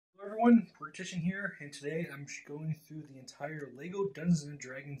everyone, Partition here, and today I'm going through the entire LEGO Dungeons &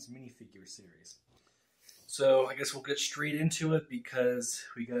 Dragons minifigure series. So I guess we'll get straight into it because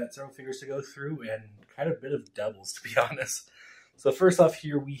we got several figures to go through and kind of a bit of doubles, to be honest. So first off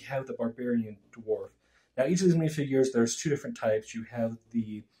here we have the Barbarian Dwarf. Now each of these minifigures, there's two different types. You have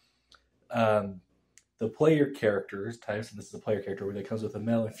the player characters types, and this is a player character where it comes with a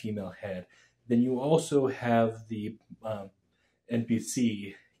male and female head. Then you also have the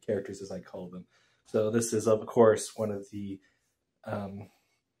NPC characters, as I call them. So this is, of course, one of the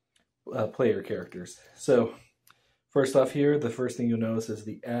player characters. So first off here, the first thing you'll notice is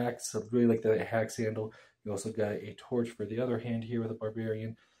the axe. I really like the axe handle. You also got a torch for the other hand here with a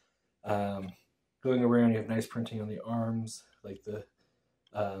barbarian. Going around, you have nice printing on the arms, like the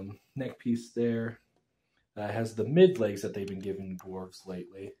neck piece there. It has the mid legs that they've been giving dwarves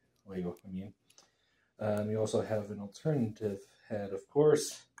lately. Lego, I mean. You also have an alternative head, of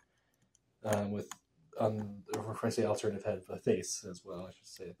course, with, if I say alternative head, a face as well, I should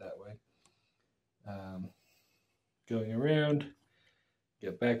say it that way. Going around, you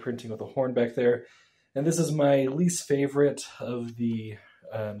got back printing with a horn back there. And this is my least favorite of the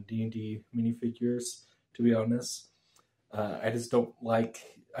D&D minifigures, to be honest. I just don't like,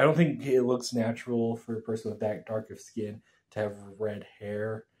 I don't think it looks natural for a person with that dark of skin to have red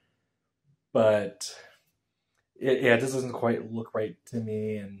hair. But it just doesn't quite look right to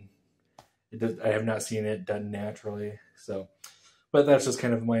me, and I have not seen it done naturally. So, but that's just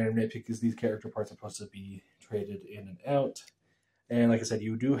kind of a minor nitpick because these character parts are supposed to be traded in and out. And like I said,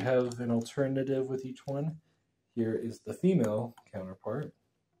 you do have an alternative with each one. Here is the female counterpart.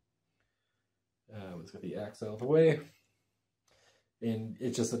 Let's get the axe out of the way. And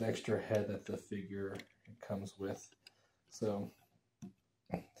it's just an extra head that the figure comes with. So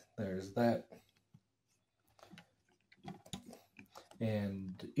there's that.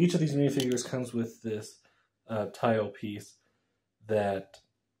 And each of these minifigures comes with this tile piece that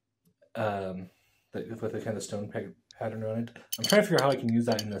with a kind of stone pattern on it. I'm trying to figure out how I can use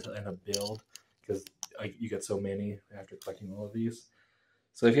that in a build because you get so many after collecting all of these.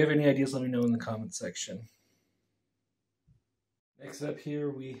 So if you have any ideas, let me know in the comment section. Next up here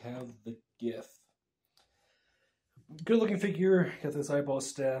we have the Gith. Good looking figure. Got this eyeball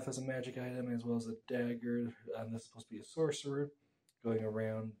staff as a magic item as well as a dagger. This is supposed to be a sorcerer. Going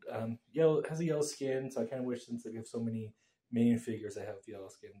around, yellow, has a yellow skin, so I kind of wish, since they have so many minifigures that have yellow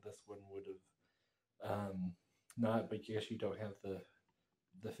skin, this one would have not, but I guess you don't have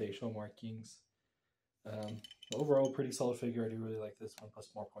the facial markings. Overall, pretty solid figure. I do really like this one,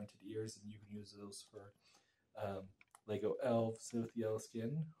 plus more pointed ears, and you can use those for Lego elves with yellow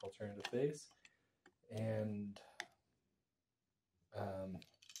skin, alternative face, and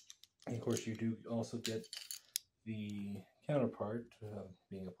of course you do also get the counterpart,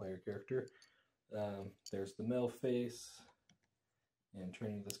 being a player character. There's the male face, and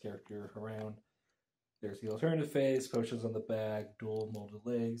turning this character around. There's the alternative face, potions on the back, dual molded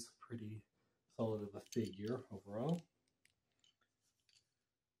legs. Pretty solid of a figure overall.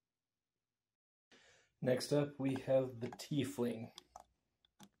 Next up, we have the Tiefling.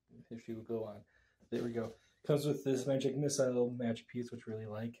 If you would go on. There we go. Comes with this magic missile magic piece, which I really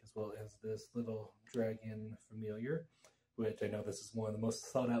like, as well as this little dragon familiar, which I know this is one of the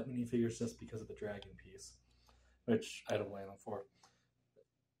most sought out minifigures just because of the dragon piece, which I don't blame them for.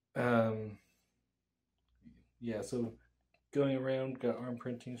 Yeah, so going around, got arm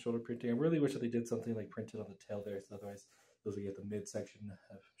printing, shoulder printing. I really wish that they did something like printed on the tail there, so otherwise those will get the midsection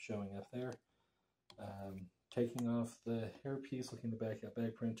showing up there. Taking off the hair piece, looking at the back, got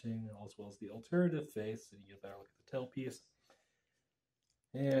back printing, as well as the alternative face, so you get a better look at the tail piece.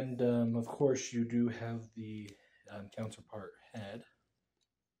 And of course, you do have the counterpart head.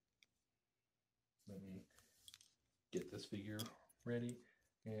 Let me get this figure ready,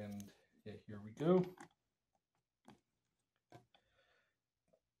 and yeah, here we go.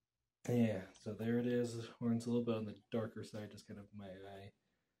 Yeah, so there it is. Horns a little bit on the darker side, just kind of my eye.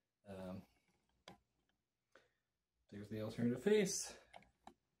 There's the alternative face.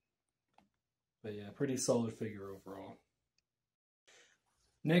 But yeah, pretty solid figure overall.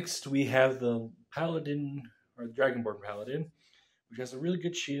 Next, we have the Paladin, or the Dragonborn Paladin, which has a really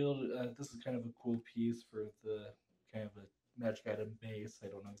good shield. This is kind of a cool piece for the kind of a magic item base. I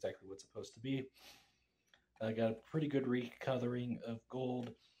don't know exactly what it's supposed to be. I got a pretty good recoloring of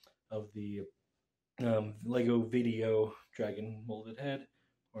gold of the Lego Video Dragon molded head,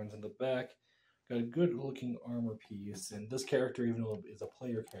 horns in the back. Got a good looking armor piece, and this character, even though it is a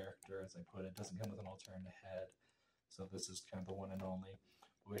player character, as I put it, doesn't come with an alternative head. So this is kind of the one and only.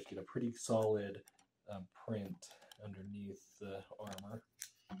 We get a pretty solid print underneath the armor.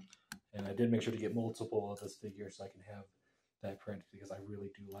 I did make sure to get multiple of this figure so I can have that print because I really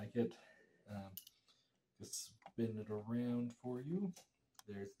do like it. Just spin it around for you.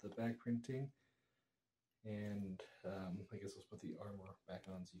 There's the back printing. And I guess let's put the armor back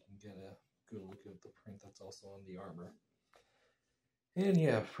on so you can get a good look at the print that's also on the armor. And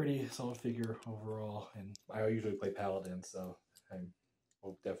yeah, pretty solid figure overall. And I usually play Paladin, so I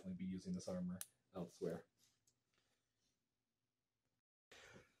will definitely be using this armor elsewhere.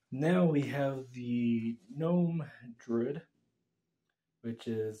 Now we have the Gnome Druid, which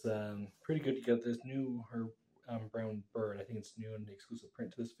is pretty good. You got this new brown bird. I think it's new and exclusive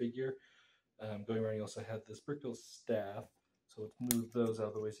print to this figure. Going around, you also have this Brickle staff. So let's move those out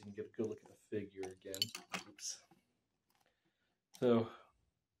of the way so you can get a good look at the figure again. Oops. So,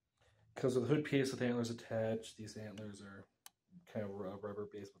 because of the hood piece with antlers attached, these antlers are kind of rubber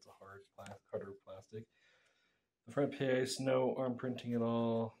based, but it's a harder plastic. The front piece, no arm printing at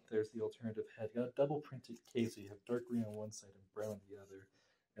all. There's the alternative head. You got a double printed case, so you have dark green on one side and brown on the other.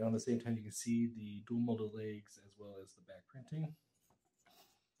 And on the same time, you can see the dual molded legs as well as the back printing.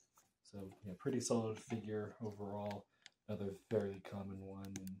 So, yeah, pretty solid figure overall. Another fairly common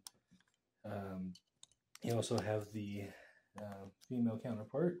one. And you also have the female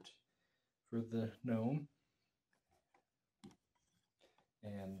counterpart for the gnome.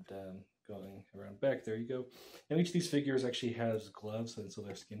 And going around back, there you go. And each of these figures actually has gloves, and so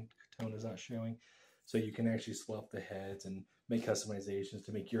their skin tone is not showing. So you can actually swap the heads and make customizations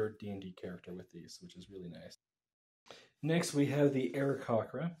to make your D&D character with these, which is really nice. Next, we have the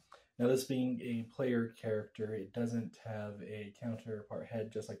Aarakocra. Now, this being a player character, it doesn't have a counterpart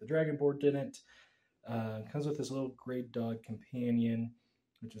head, just like the Dragonborn didn't. Comes with this little gray dog companion,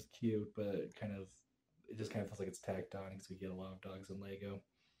 which is cute, but it just kind of feels like it's tacked on because we get a lot of dogs in Lego.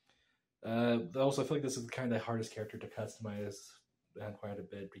 Also, I feel like this is kind of the hardest character to customize quite a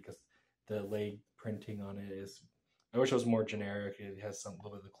bit because the leg printing on it is. I wish it was more generic. It has some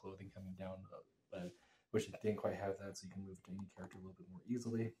little bit of the clothing coming down, but wish it didn't quite have that, so you can move to any character a little bit more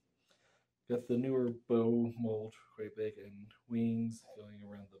easily. Got the newer bow mold, quite big, and wings going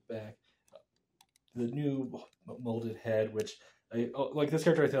around the back. The new molded head, which like this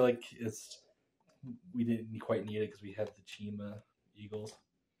character, I feel like we didn't quite need it because we have the Chima eagles.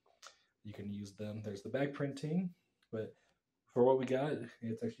 You can use them. There's the back printing, but for what we got,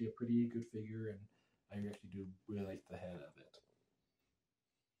 it's actually a pretty good figure, and I actually do really like the head of it.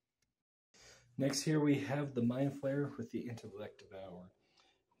 Next here we have the Mind Flayer with the Intellect Devourer.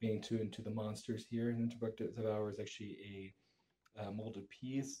 Being into the monsters here, and Intellect Devourer is actually a molded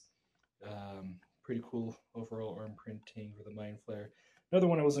piece. Pretty cool overall arm printing for the Mind Flayer. Another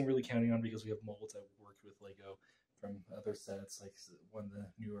one I wasn't really counting on because we have molds that worked with Lego from other sets, like one of the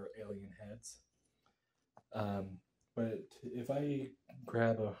newer alien heads. But if I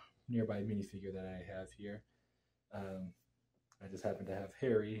grab a nearby minifigure that I have here, I just happen to have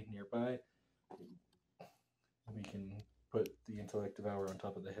Harry nearby, we can put the Intellect Devourer on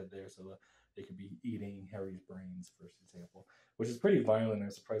top of the head there so they could be eating Harry's brains, for example, which is pretty violent.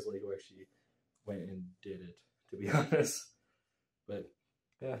 I'm surprised Lego actually went and did it, to be honest. But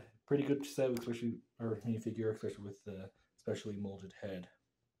yeah, pretty good set, especially our minifigure, especially with the specially molded head.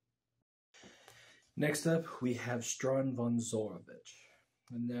 Next up, we have Strawn von Zorovich.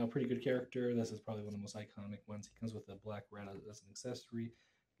 And now, pretty good character. This is probably one of the most iconic ones. He comes with a black rat as an accessory.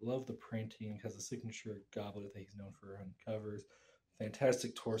 Love the printing. Has a signature goblet that he's known for on covers.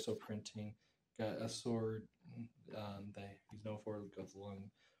 Fantastic torso printing. Got a sword that he's known for. Got long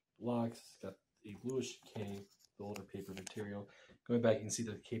locks. Got a bluish cape, the older paper material. Going back, you can see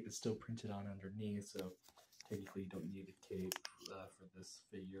the cape is still printed on underneath, so technically you don't need a cape for this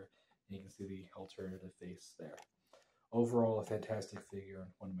figure. And you can see the alternative face there. Overall, a fantastic figure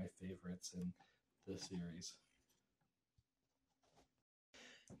and one of my favorites in the series.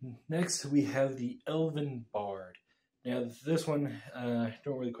 Next, we have the Elven Bard. Now, this one, I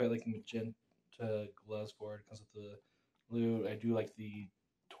don't really quite like the magenta gloves for it because of the blue. I do like the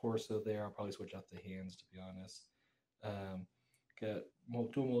torso there. I'll probably switch out the hands, to be honest. Got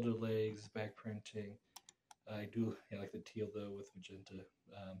dual molded legs, back printing. I do like the teal, though, with magenta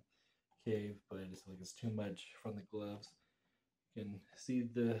cave, but I just feel like it's too much from the gloves. You can see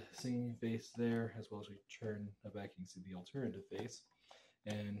the singing face there, as well as we turn back, you can see the alternative face.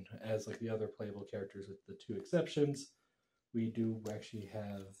 And as like the other playable characters, with the two exceptions, we do actually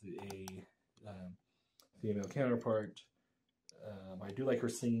have a female counterpart. I do like her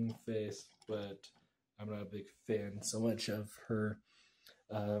singing face, but I'm not a big fan so much of her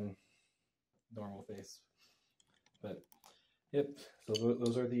normal face. But yep, so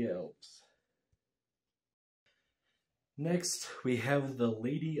those are the elves. Next, we have the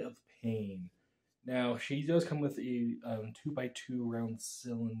Lady of Kane. Now, she does come with a 2x2 round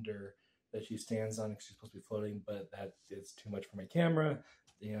cylinder that she stands on because she's supposed to be floating, but that is too much for my camera,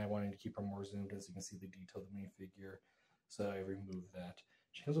 and I wanted to keep her more zoomed in so you can see the detail of the minifigure, so I removed that.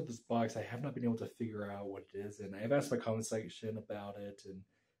 She comes with this box. I have not been able to figure out what it is, and I have asked my comment section about it, and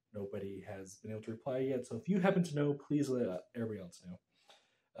nobody has been able to reply yet, so if you happen to know, please let everybody else know.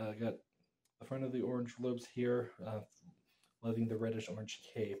 Got the front of the orange lobes here, loving the reddish-orange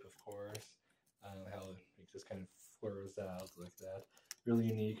cape, of course, how it just kind of flurs out like that. Really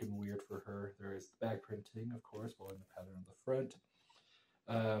unique and weird for her. There is the back printing, of course, following the pattern on the front.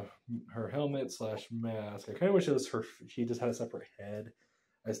 Her helmet / mask. I kind of wish it was her. She just had a separate head.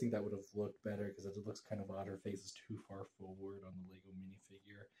 I just think that would have looked better because it looks kind of odd. Her face is too far forward on the Lego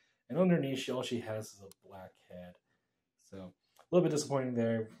minifigure. And underneath, all she has is a black head. So a little bit disappointing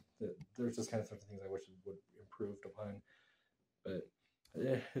there. There's just kind of certain things I wish it would improved upon. But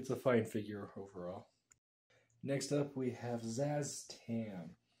it's a fine figure overall. Next up, we have Zaz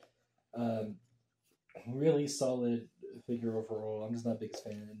Tam. Really solid figure overall. I'm just not the biggest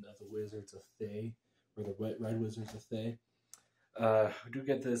fan of the Wizards of Thay, or the Red Wizards of Thay. We do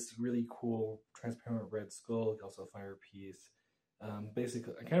get this really cool transparent red skull, also a fire piece.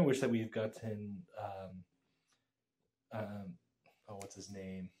 Basically, I kind of wish that we've gotten, what's his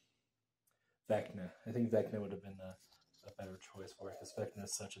name? Vecna. I think Vecna would have been a better choice for it, because Vecna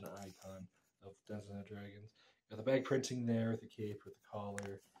is such an icon of Dungeons and Dragons. Got the bag printing there with the cape, with the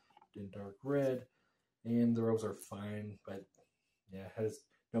collar in dark red, and the robes are fine, but yeah, I just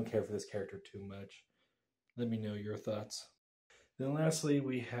don't care for this character too much. Let me know your thoughts. Then lastly,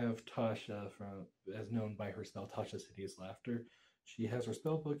 we have Tasha, as known by her spell, Tasha's Hideous Laughter. She has her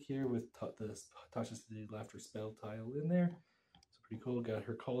spell book here with the Tasha's Hideous Laughter spell tile in there. So pretty cool. Got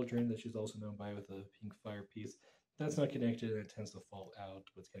her cauldron that she's also known by with a pink fire piece. That's not connected and it tends to fall out,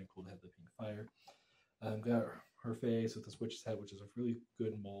 but it's kind of cool to have the pink fire. Got her face with this witch's hat, which is a really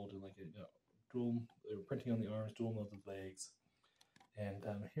good mold and like a dual printing on the arms, dual molded legs. And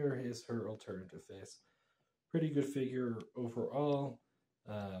here is her alternative face. Pretty good figure overall.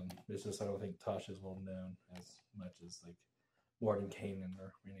 It's just I don't think Tasha is well known as much as like Warden Kanan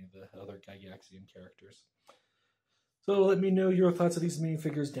or any of the other Gygaxian characters. So let me know your thoughts of these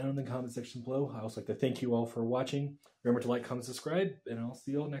minifigures down in the comment section below. I also like to thank you all for watching. Remember to like, comment, subscribe, and I'll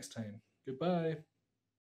see you all next time. Goodbye.